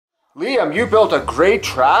Liam, you built a great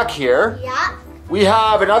track here. Yeah. We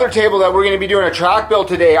have another table that we're going to be doing a track build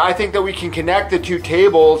today. I think that we can connect the two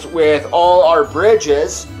tables with all our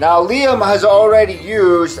bridges. Now, Liam has already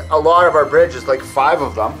used a lot of our bridges, like 5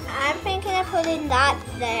 of them. I'm thinking of putting that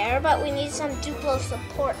there, but we need some Duplo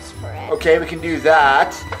supports for it. Okay, we can do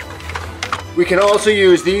that. We can also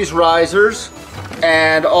use these risers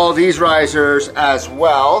and all these risers as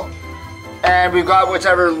well. And we've got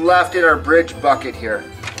whatever left in our bridge bucket here.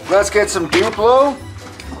 Let's get some Duplo.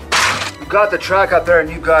 You've got the track up there and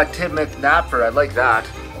you've got Tidmouth Napper. I like that.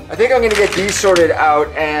 I think I'm going to get these sorted out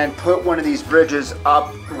and put one of these bridges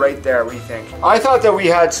up right there. What do you think? I thought that we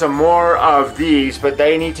had some more of these, but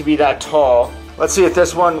they need to be that tall. Let's see if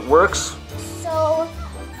this one works. So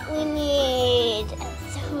we need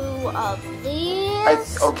 2 of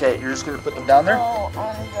these. Okay, you're just going to put them down there? Go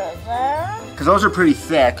under there. Because those are pretty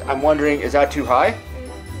thick. I'm wondering, is that too high?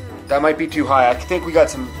 That might be too high. I think we got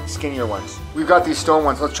some skinnier ones. We've got these stone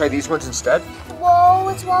ones. Let's try these ones instead. Whoa,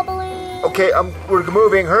 it's wobbling. Okay, we're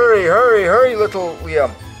moving. Hurry, hurry, hurry, little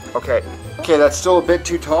Liam. Okay. Okay, that's still a bit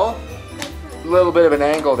too tall. A little bit of an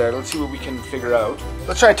angle there. Let's see what we can figure out.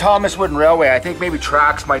 Let's try Thomas Wooden Railway. I think maybe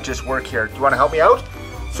tracks might just work here. Do you want to help me out?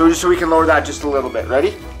 So we can lower that just a little bit.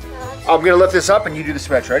 Ready? I'm going to lift this up and you do the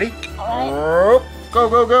switch. Ready? All right. Go,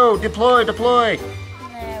 go, go. Deploy, deploy.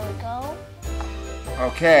 There we go.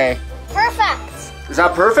 Okay. Perfect. Is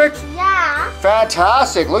that perfect? Yeah.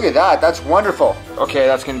 Fantastic. Look at that. That's wonderful. Okay,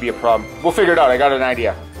 that's going to be a problem. We'll figure it out. I got an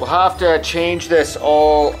idea. We'll have to change this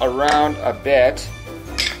all around a bit.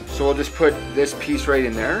 So we'll just put this piece right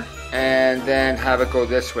in there and then have it go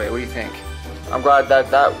this way. What do you think? I'm glad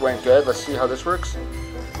that went good. Let's see how this works.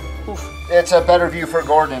 Oof. It's a better view for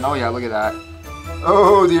Gordon. Oh yeah, look at that.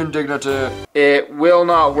 Oh, the indignity. It will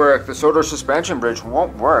not work. The Soto suspension bridge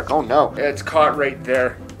won't work. Oh no. It's caught right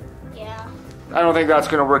there. Yeah. I don't think that's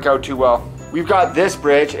going to work out too well. We've got this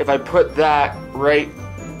bridge. If I put that right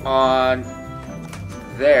on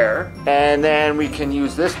there, and then we can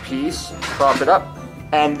use this piece, prop it up,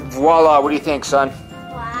 and voila. What do you think, son?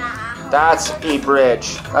 Wow. That's a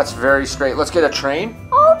bridge. That's very straight. Let's get a train.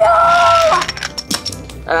 Oh no!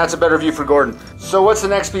 And that's a better view for Gordon. So what's the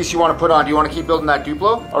next piece you want to put on? Do you want to keep building that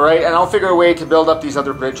Duplo? All right, and I'll figure a way to build up these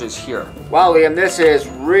other bridges here. Wow, Liam, this is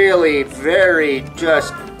really very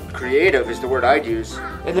just creative is the word I'd use.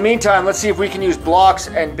 In the meantime, let's see if we can use blocks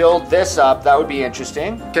and build this up. That would be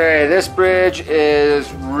interesting. Okay, this bridge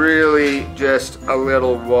is really just a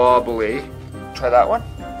little wobbly. Try that one.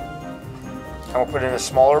 And we'll put in a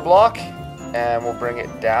smaller block and we'll bring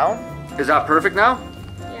it down. Is that perfect now?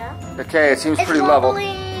 Yeah. Okay, it seems It's pretty wobbling.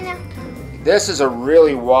 level. This is a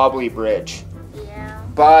really wobbly bridge. Yeah.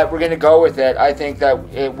 But we're going to go with it. I think that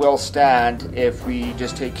it will stand if we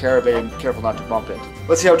just take care of it and be careful not to bump it.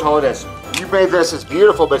 Let's see how tall it is. You made this. It's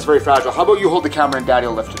beautiful, but it's very fragile. How about you hold the camera and Daddy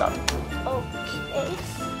will lift it up? Okay.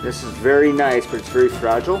 This is very nice, but it's very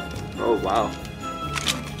fragile. Oh, wow.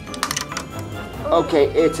 Okay,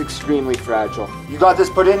 it's extremely fragile. You got this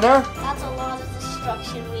put in there? That's a lot of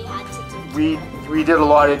destruction we had to do. We did a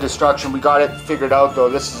lot of destruction. We got it figured out, though.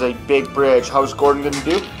 This is a big bridge. How's Gordon going to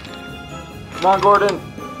do? Come on, Gordon.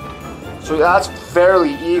 So that's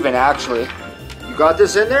fairly even, actually. You got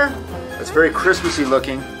this in there? That's very Christmassy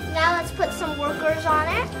looking. Now let's put some workers on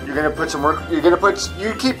it. You're gonna put some work.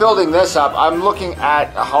 You keep building this up. I'm looking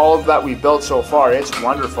at all that we've built so far. It's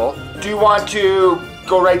wonderful. Do you want to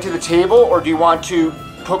go right to the table, or do you want to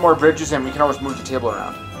put more bridges in? We can always move the table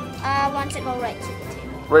around. I want to go right to the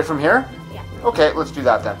table. Right from here? Yeah. Okay, let's do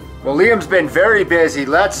that then. Well, Liam's been very busy.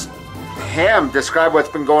 Let's him describe what's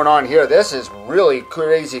been going on here. This is really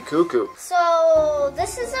crazy cuckoo. So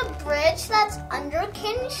this is a bridge that's under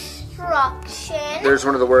construction. There's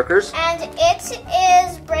one of the workers. And it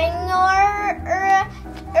is bringing our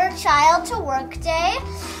child to work day.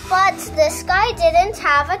 But this guy didn't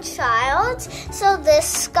have a child, so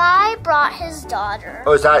this guy brought his daughter.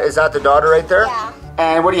 Oh, is that the daughter right there? Yeah.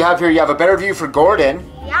 And what do you have here? You have a better view for Gordon.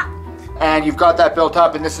 Yeah. And you've got that built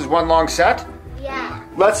up, and this is one long set? Yeah.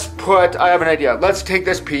 I have an idea. Let's take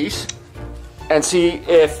this piece and see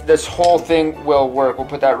if this whole thing will work. We'll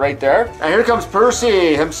put that right there. And here comes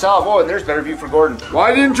Percy himself. Oh, and there's better view for Gordon.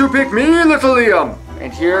 Why didn't you pick me, little Liam?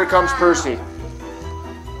 And here comes Percy.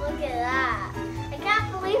 Look at that. I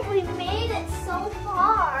can't believe we made it so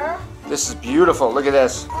far. This is beautiful. Look at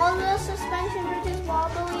this. All the suspension bridge is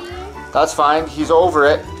wobbly. That's fine. He's over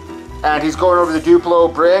it. And he's going over the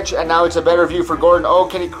Duplo bridge, and now it's a better view for Gordon. Oh,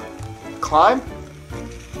 can he climb?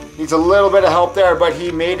 Needs a little bit of help there, but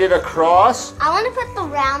he made it across. I want to put the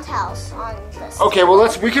roundhouse on this. Okay, well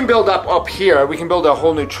we can build up here. We can build a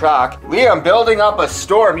whole new track. Liam, building up a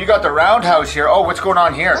storm. You got the roundhouse here. Oh, what's going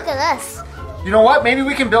on here? Look at this. You know what? Maybe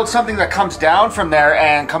we can build something that comes down from there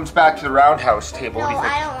and comes back to the roundhouse table. No, What do you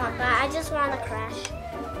think? I don't want that. I just want to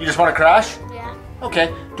crash. You just want to crash? Yeah. Okay.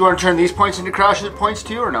 Do you want to turn these points into crash points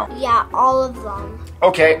too, or no? Yeah, all of them.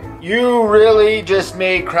 Okay. You really just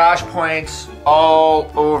made crash points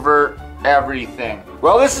all over everything.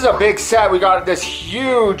 Well, this is a big set. We got this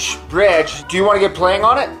huge bridge. Do you want to get playing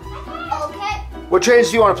on it? Okay. What trains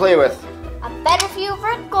do you want to play with? A better view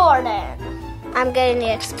for Gordon. I'm getting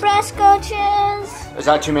the express coaches. Is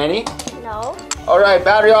that too many? No. All right,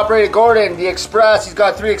 battery operated Gordon, the express. He's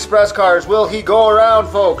got 3 express cars. Will he go around,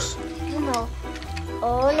 folks? No.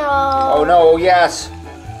 Oh no. Oh no, yes.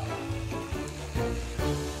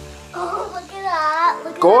 Oh, look at that.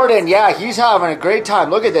 Look at Gordon, yeah, he's having a great time.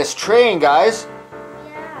 Look at this train, guys. that.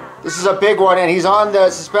 Yeah. This is a big one, and he's on the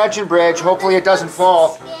suspension bridge. Hopefully it doesn't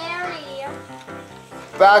fall. Scary.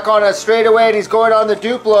 Back on a straightaway, and he's going on the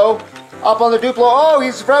Duplo. Up on the Duplo. Oh,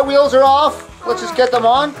 his front wheels are off. Let's just get them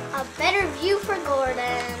on. A better view for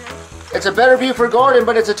Gordon. It's a better view for Gordon,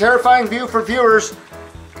 but it's a terrifying view for viewers.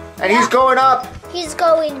 And he's going up. He's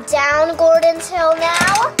going down Gordon's hill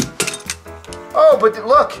now. Oh, but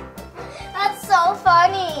look, That's so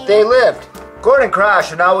funny. they lived. Gordon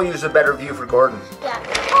crashed, and now we'll use a better view for Gordon. Yeah.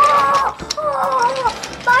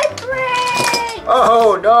 Oh, my brain.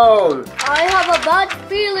 Oh, no. I have a bad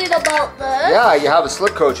feeling about this. Yeah, you have a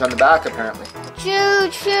slip coach on the back, apparently. Choo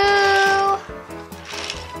choo.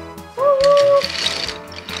 Woo.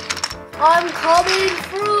 I'm coming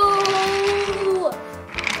through.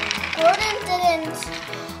 Gordon didn't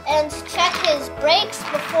and check his brakes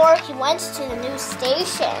before he went to the new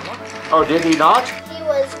station. Oh, did he not? He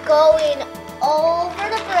was going over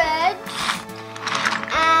the bridge,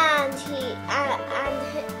 and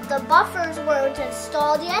the buffers weren't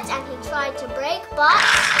installed yet, and he tried to brake, but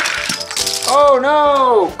Oh,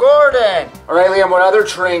 no. Gordon. All right, Liam, what other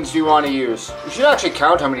trains do you want to use? We should actually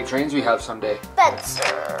count how many trains we have someday.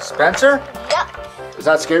 Spencer. Spencer? Yep. Is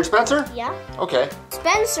that scared Spencer? Yeah. Okay.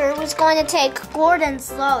 Spencer was going to take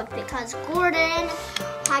Gordon's load because Gordon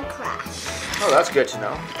had crashed. Oh, that's good to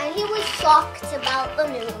know. And he was shocked about the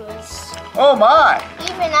news. Oh, my.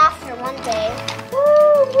 Even after one day.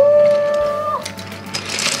 Woo, woo.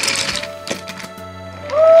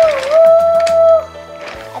 Woo,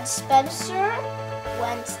 woo. And Spencer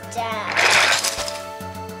went down.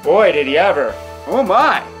 Boy, did he ever. Oh,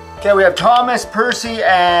 my. Okay, we have Thomas, Percy,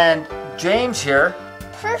 and James here.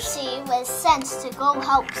 Percy was sent to go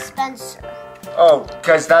help Spencer. Oh,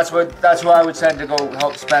 because that's who I would send to go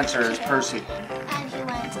help Spencer is Percy. And he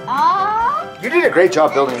went up. You did a great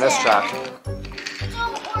job building this track.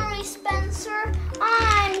 Don't worry, Spencer.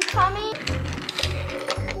 I'm coming.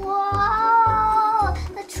 Whoa,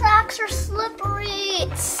 the tracks are slippery.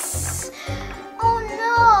 Oh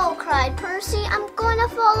no, cried Percy. I'm gonna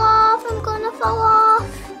fall off. I'm gonna fall off.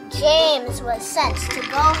 James was sent to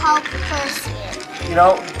go help Percy. You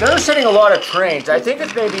know, they're sending a lot of trains. I think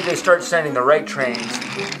if maybe they start sending the right trains,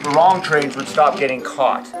 the wrong trains would stop getting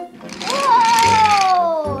caught.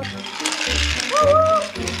 Whoa!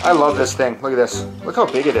 I love this thing. Look at this. Look how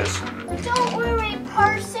big it is. Don't worry,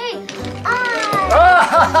 Percy.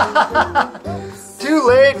 Too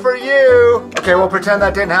late for you. Okay, we'll pretend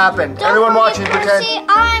that didn't happen. Don't Everyone worry, watching, Percy. pretend.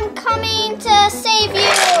 I'm coming to save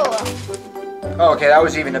you. Oh, okay, that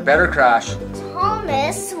was even a better crash.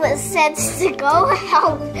 Thomas was sent to go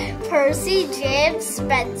help Percy, James,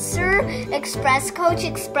 Spencer, Express Coach,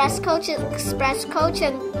 and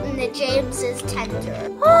the James's tender.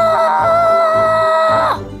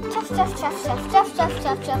 Ah! Chuff, chuff, chuff, chuff, chuff, chuff,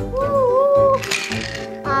 chuff, chuff. Woo!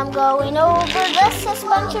 I'm going over this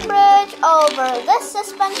suspension bridge, over this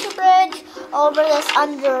suspension bridge, over this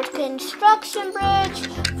under construction bridge,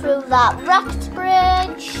 through that wrecked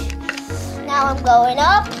bridge. Now I'm going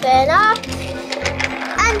up and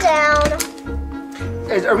down.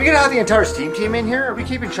 Are we going to have the entire Steam team in here? Are we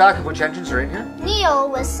keeping track of which engines are in here? Neil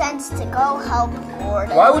was sent to go help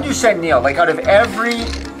Gordon. Why would you send Neil? Like, out of every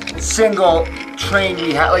single train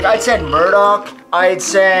we had, like, I'd send Murdoch, I'd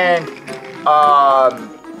send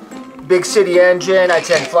Big City Engine, I'd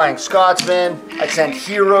send Flying Scotsman, I'd send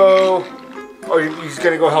Hero. Oh, he's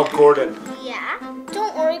going to go help Gordon. Yeah.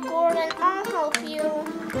 Don't worry, Gordon. I'll help you.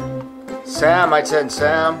 Sam, I'd send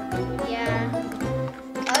Sam. Yeah.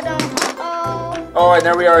 Oh, and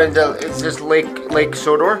there we are in it's just Lake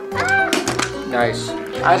Sodor. Nice.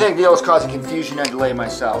 I think Neil's causing confusion and delay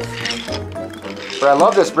myself. But I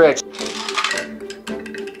love this bridge.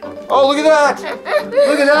 Oh, look at that!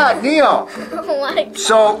 Look at that, Neo! Oh my God.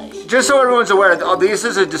 So, just so everyone's aware, this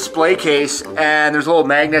is a display case, and there's little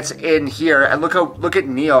magnets in here. And look at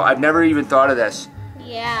Neo. I've never even thought of this.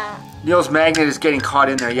 Yeah. Neo's magnet is getting caught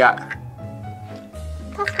in there. Yeah.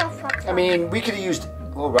 Puff, puff, puff, puff. I mean, we could have used.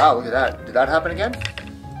 Oh wow! Look at that. Did that happen again?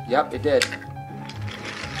 Yep, it did.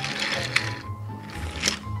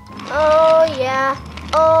 Oh yeah.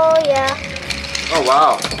 Oh yeah. Oh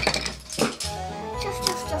wow.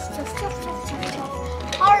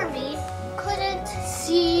 Harvey couldn't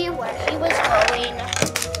see where he was going.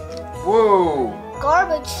 Whoa.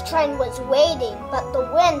 Garbage train was waiting, but the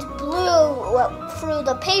wind blew through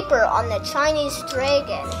the paper on the Chinese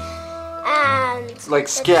dragon. And Like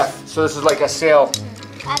skiff. So this is like a sail.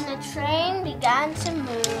 And the train began to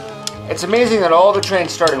move. It's amazing that all the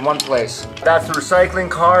trains start in one place. That's the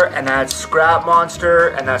recycling car, and that's Scrap Monster,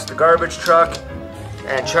 and that's the garbage truck,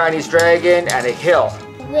 and Chinese Dragon, and a hill.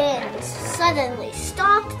 Wind suddenly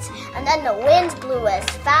stopped, and then the wind blew as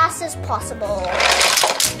fast as possible.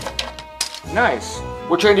 Nice.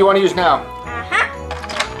 What train do you want to use now?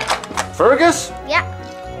 Fergus? Yeah.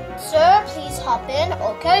 Sir, please hop in.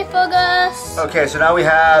 Okay, Fergus. Okay, so now we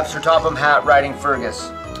have Sir Topham Hatt riding Fergus.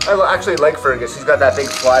 I actually like Fergus. He's got that big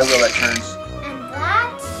flywheel that turns. And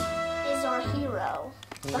that is our hero.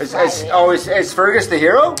 Is Fergus the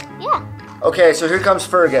hero? Yeah. Okay, so here comes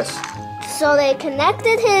Fergus. So they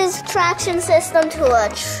connected his traction system to a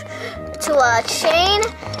chain,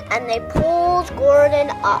 and they pulled Gordon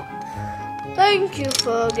up. Thank you,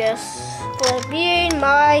 Fergus, for being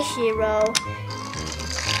my hero.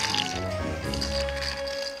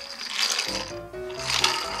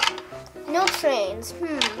 No trains.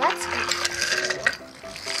 That's good.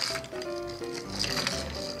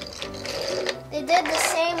 They did the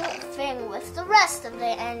same thing with the rest of the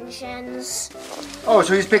engines. Oh,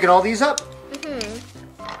 so he's picking all these up?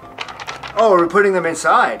 Oh, we're putting them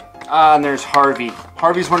inside. And there's Harvey.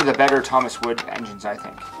 Harvey's one of the better Thomas Wood engines, I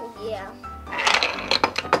think. Yeah.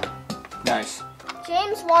 Nice.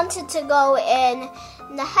 James wanted to go in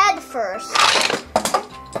the head first.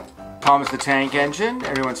 Thomas the Tank Engine,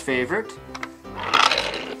 everyone's favorite.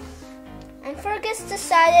 And Fergus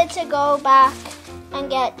decided to go back and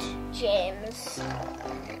get James.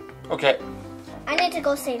 Okay. I need to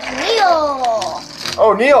go save Neil.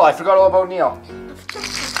 Oh, Neil! I forgot all about Neil.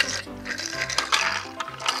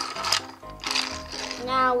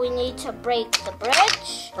 Now we need to break the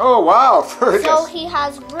bridge. Oh, wow, Fergus. So he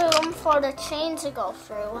has room for the chain to go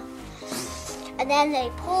through. And then they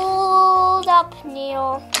pulled up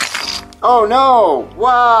Neil. Oh, no!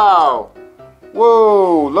 Wow!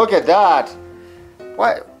 Whoa, look at that.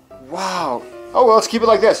 What? Wow. Oh, well, let's keep it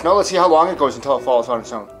like this. No, let's see how long it goes until it falls on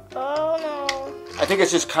its own. Oh, no. I think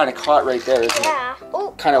it's just kind of caught right there, isn't it? Yeah.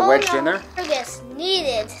 Oh, kind of wedged in there. Fergus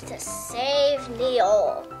needed to save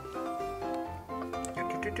Neil.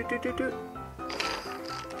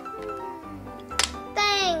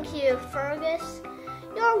 Thank you, Fergus.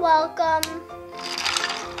 You're welcome.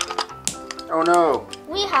 Oh no.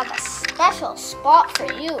 We have a special spot for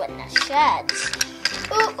you in the shed.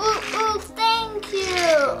 Ooh, ooh, ooh, thank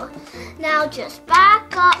you. Now just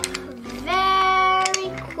back up very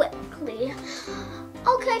quickly.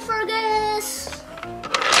 Okay, Fergus.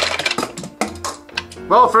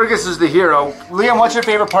 Well, Fergus is the hero. Liam, what's your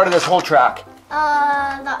favorite part of this whole track?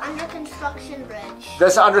 The under construction bridge.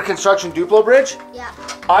 This under construction Duplo bridge? Yeah.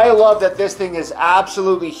 I love that this thing is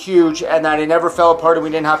absolutely huge and that it never fell apart and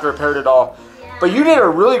we didn't have to repair it at all. Yeah. But you did a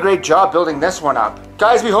really great job building this one up.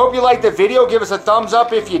 Guys, we hope you liked the video. Give us a thumbs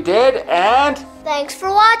up if you did, and Thanks for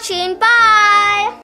watching. Bye.